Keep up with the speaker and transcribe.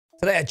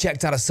Today I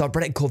checked out a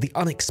subreddit called The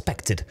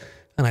Unexpected,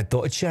 and I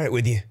thought I'd share it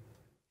with you.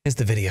 Here's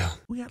the video.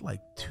 We had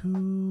like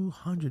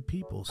 200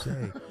 people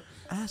say,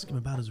 ask him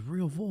about his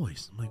real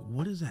voice. I'm like,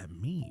 what does that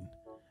mean?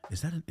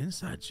 Is that an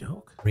inside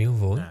joke? Real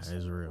voice? Nah,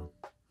 it's real.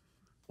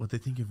 What, they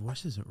think your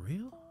voice isn't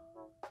real?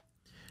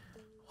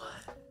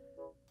 What?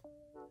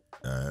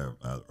 I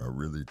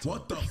really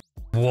talk.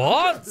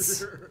 What?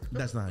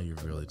 That's not how you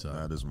really talk.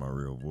 That is my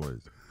real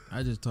voice.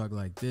 I just talk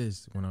like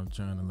this when I'm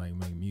trying to like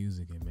make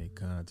music and make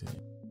content.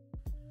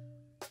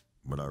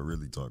 But I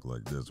really talk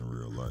like this in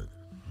real life.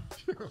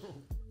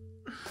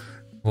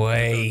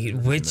 Wait,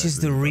 which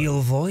is the real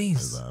That's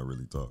voice? how I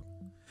really talk.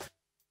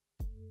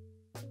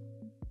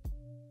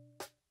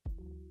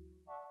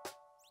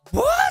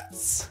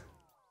 What?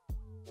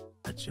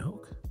 A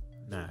joke?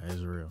 Nah,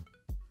 it's real.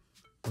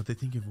 What, they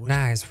think your voice?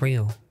 Nah, it's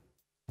real.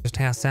 Just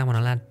how I sound when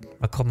I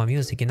record my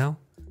music, you know?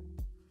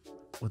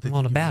 What, they I'm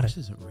all think about your it. voice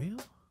isn't real?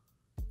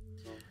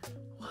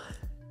 What?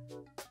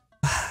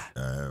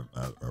 I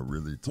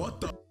really talk. What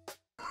the?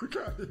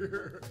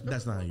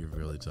 That's not how you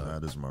really talk.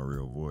 That is my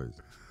real voice.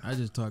 I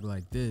just talk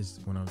like this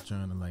when I'm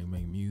trying to like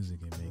make music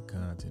and make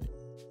content.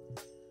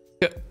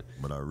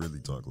 But I really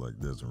talk like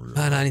this in real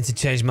Man, life. I need to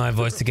change my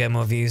voice to get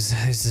more views.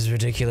 This is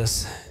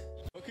ridiculous.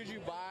 What could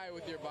you buy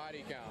with your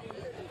body count?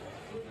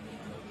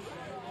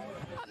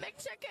 A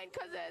McChicken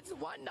because it's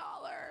 $1.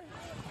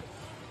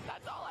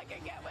 That's all I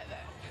can get with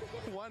it.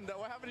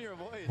 What happened to your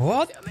voice?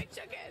 What? 2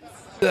 McChickens.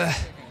 Ugh.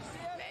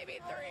 Maybe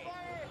 3.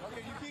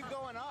 Okay, you keep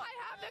going up. I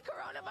have the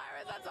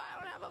coronavirus, that's why I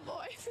don't have a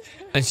voice.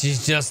 And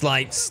she's just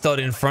like stood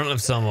in front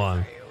of someone.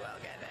 You will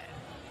get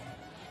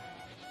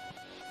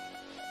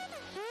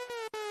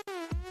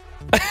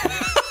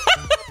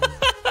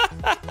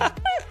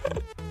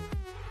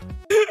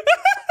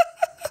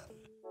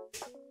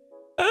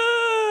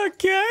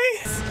Okay.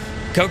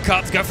 Go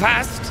cops, go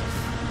fast.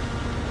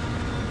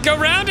 Go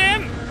round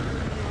him.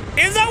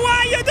 Is that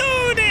why you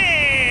do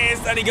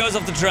this? And he goes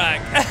off the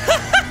track.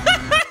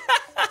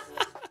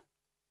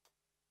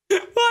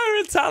 Why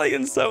are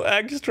Italians so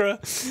extra?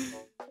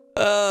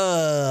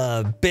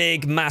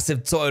 Big,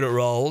 massive toilet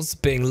rolls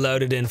being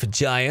loaded in for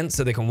giants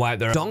so they can wipe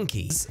their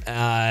donkeys.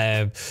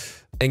 And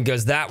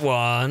goes that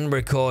one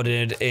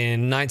recorded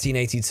in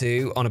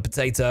 1982 on a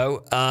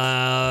potato.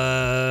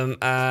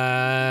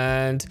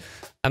 And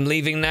I'm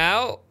leaving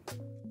now.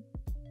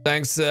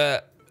 Thanks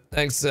for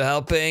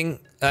helping.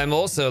 I'm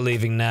also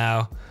leaving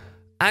now.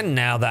 And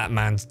now that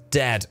man's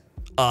dead.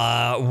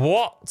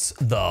 What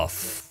the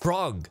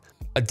frog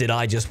did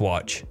I just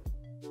watch?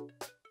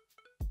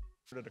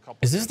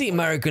 Is this the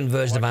American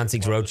version of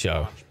Antiques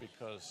Roadshow?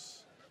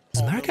 Does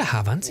America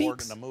have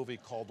antiques? In a movie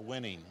called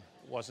Winning.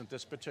 Wasn't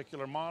this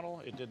particular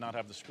model. It did not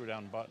have the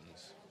screw-down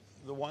buttons.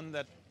 The one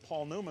that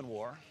Paul Newman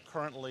wore,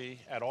 currently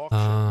at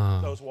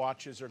auction, those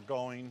watches are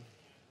going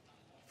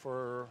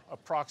for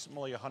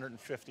approximately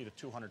 $150,000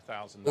 to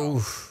 $200,000.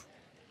 Oof.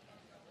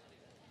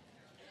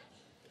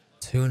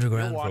 200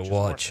 grand for a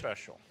watch.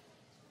 Special.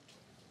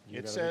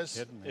 It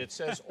says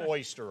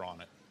oyster on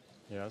it.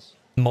 Yes.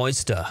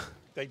 Moister.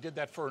 They did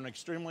that for an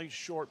extremely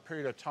short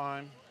period of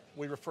time.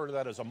 We refer to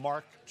that as a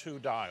Mark II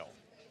dial.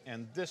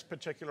 And this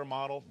particular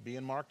model,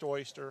 being marked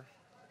oyster,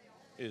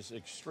 is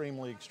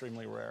extremely,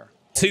 extremely rare.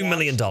 $2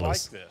 million.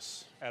 Like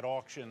this at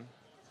auction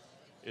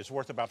is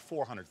worth about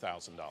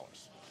 $400,000.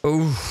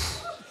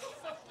 Oof.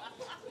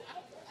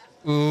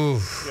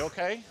 Oof. You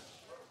okay?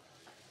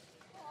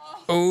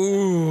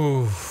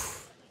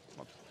 Oof.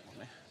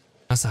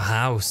 That's a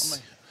house.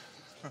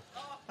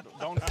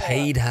 Don't A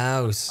paid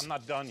house. I'm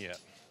not done yet.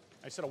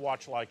 I said a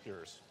watch like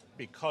yours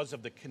because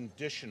of the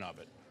condition of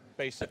it.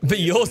 Basically, But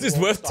yours is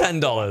worth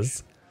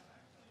 $10.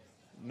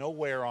 No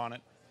wear on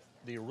it.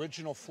 The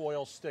original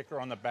foil sticker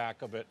on the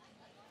back of it,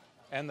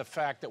 and the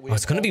fact that we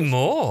it's going to be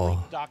more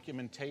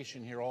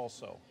documentation here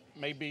also.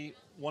 Maybe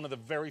one of the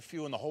very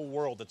few in the whole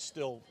world that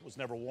still was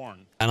never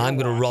worn. And I'm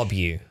going to rob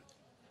you.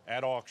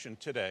 At auction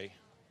today,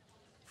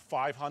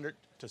 $500,000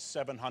 to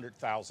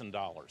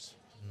 $700,000.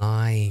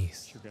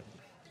 Nice.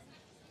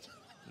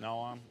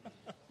 No, I'm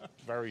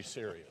very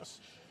serious.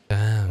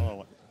 Damn.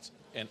 Oh, it's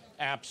an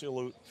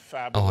absolute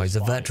fabulous. Oh, he's a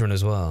find. veteran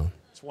as well.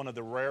 It's one of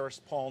the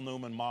rarest Paul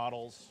Newman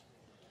models.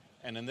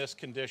 And in this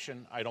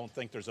condition, I don't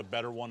think there's a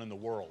better one in the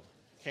world.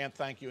 Can't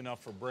thank you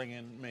enough for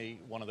bringing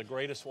me one of the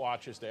greatest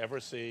watches to ever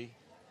see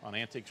on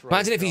Antiques Roadshow.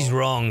 Imagine if he's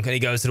wrong and he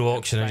goes to the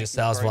auction and just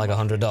sells for like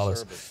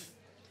 $100.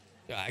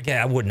 Okay,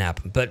 that wouldn't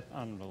happen, but...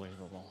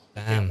 Unbelievable.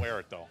 Damn. Can't wear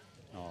it, though.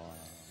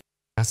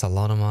 That's a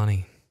lot of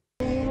money.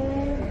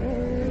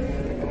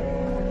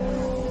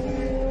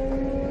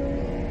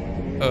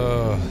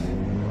 Oh,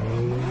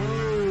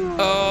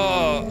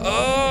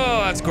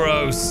 that's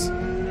gross.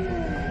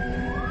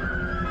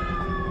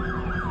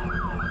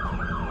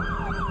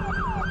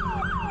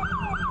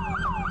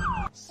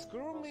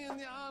 Screw me in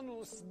the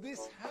anus,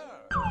 this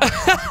hurt.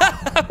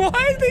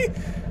 Why is he...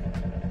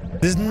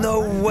 There's no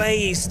way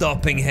he's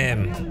stopping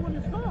him.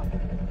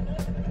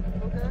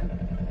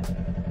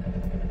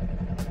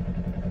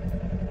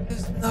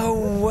 There's no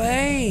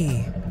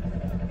way.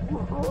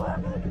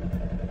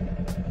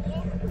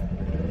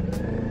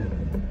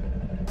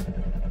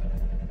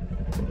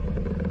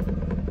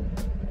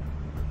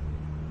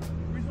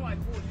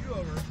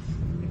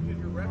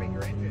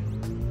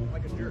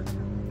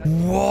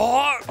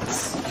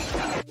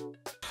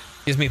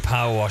 Gives me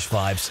Power Wash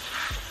vibes.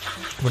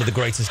 One of the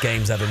greatest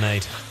games ever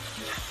made.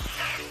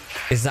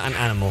 Is that an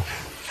animal?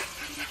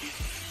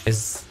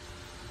 Is...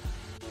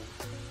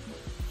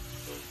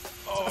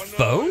 a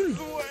phone?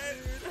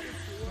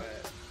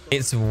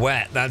 It's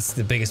wet. That's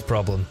the biggest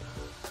problem.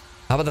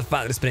 How about the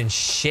fact that it's been in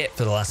shit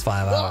for the last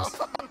 5 hours?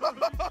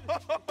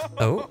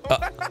 Oh.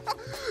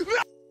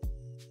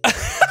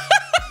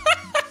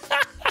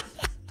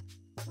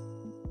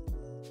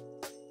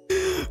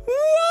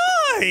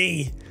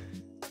 Why?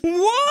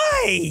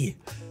 Why?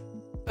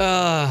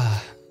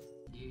 I'm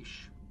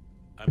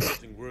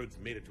guessing words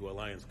made it to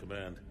Alliance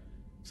Command.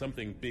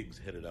 Something big's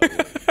headed our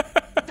way.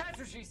 That's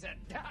what she said.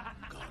 God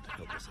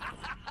help us all.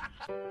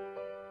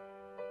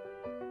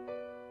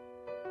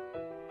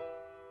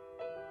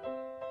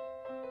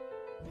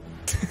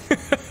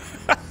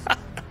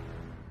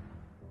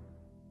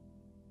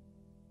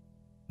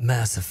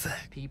 Mass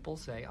Effect. People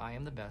say I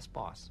am the best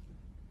boss.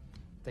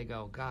 They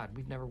go, God,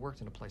 we've never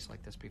worked in a place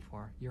like this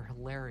before. You're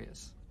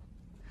hilarious.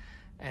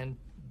 And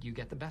you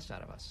get the best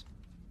out of us.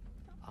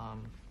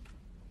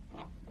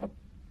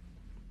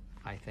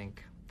 I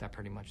think that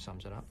pretty much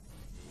sums it up.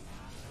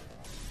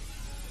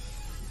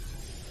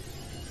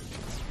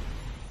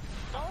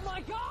 Oh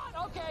my God!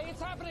 Okay,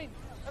 it's happening.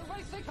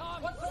 Everybody stay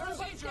calm.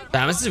 Everybody stay calm.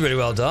 Damn, this is really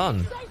well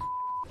done.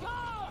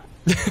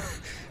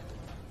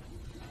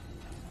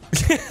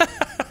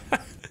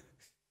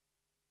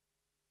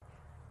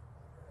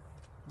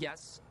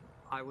 Yes,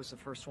 I was the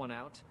first one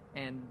out,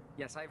 and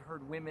yes, I've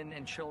heard women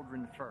and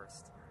children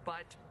first,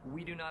 but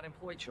we do not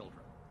employ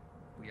children.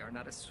 We are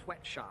not a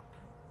sweatshop,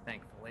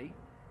 thankfully,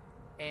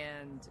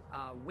 and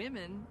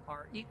women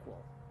are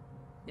equal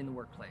in the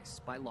workplace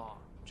by law.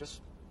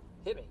 Just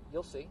hit me,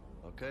 you'll see.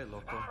 Okay,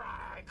 loco. All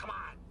right, come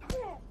on.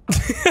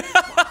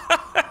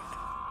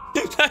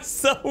 That's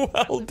so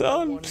well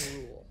done. One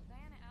rule.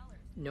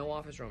 No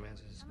office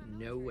romances.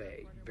 No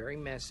way. Very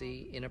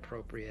messy,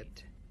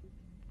 inappropriate.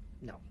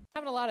 No.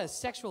 Having a lot of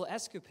sexual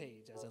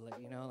escapades as I live,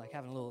 you know, like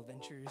having little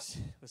adventures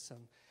with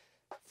some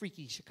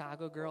freaky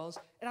Chicago girls.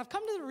 And I've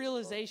come to the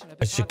realization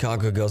Are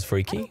Chicago girls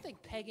freaky? I don't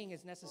think pegging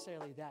is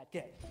necessarily that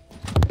gay.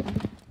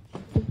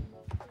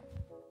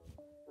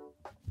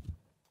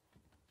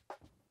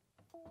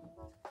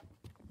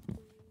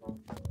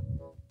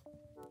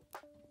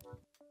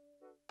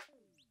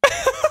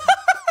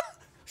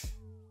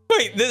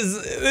 Wait,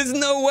 there's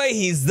no way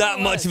he's that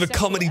much of a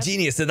comedy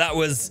genius that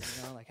was...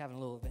 You know, like having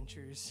little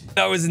adventures.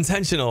 That was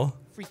intentional.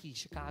 Freaky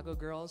Chicago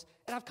girls.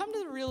 And I've come to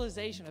the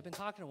realization, I've been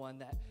talking to one,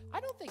 that I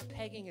don't think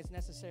pegging is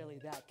necessarily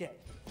that gay.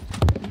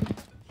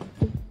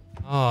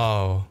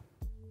 Oh.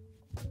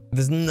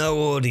 There's no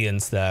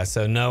audience there,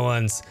 so no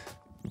one's...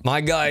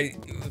 My guy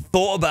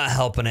thought about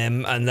helping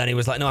him, and then he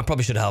was like, no, I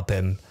probably should help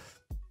him.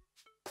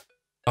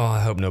 Oh,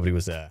 I hope nobody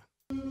was there.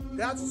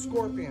 That's a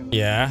scorpion.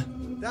 Yeah?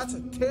 That's a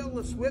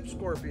tailless whip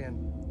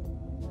scorpion.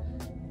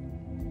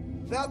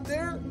 That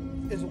there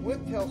is a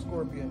whiptail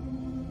scorpion.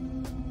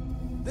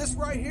 This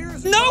right here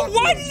is a No, cockroach.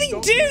 why did he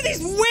Don't do do this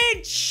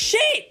weird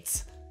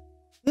shit?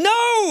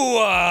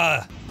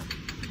 No!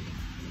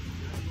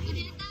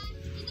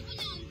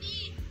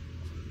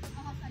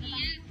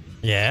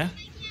 Yeah?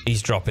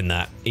 He's dropping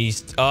that.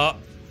 He's... what?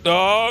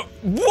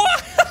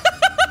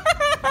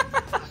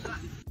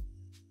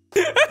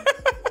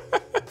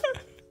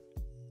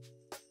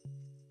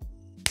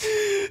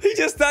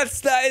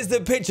 That is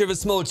the picture of a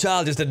small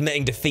child just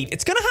admitting defeat.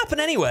 It's gonna happen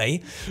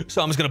anyway,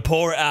 so I'm just gonna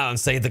pour it out and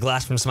save the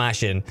glass from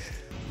smashing.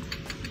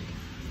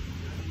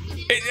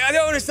 I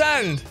don't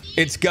understand.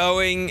 It's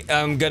going.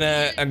 I'm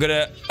gonna.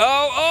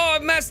 Oh! I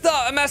messed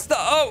up.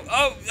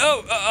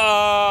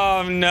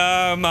 Oh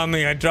no,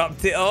 mummy! I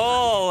dropped it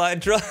all.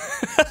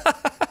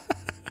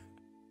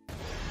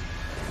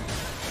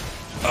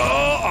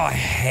 Oh, I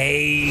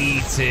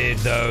hated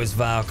those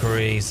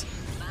Valkyries.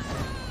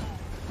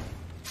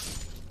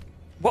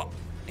 What?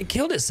 It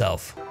killed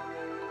itself.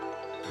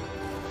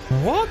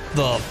 What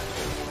the?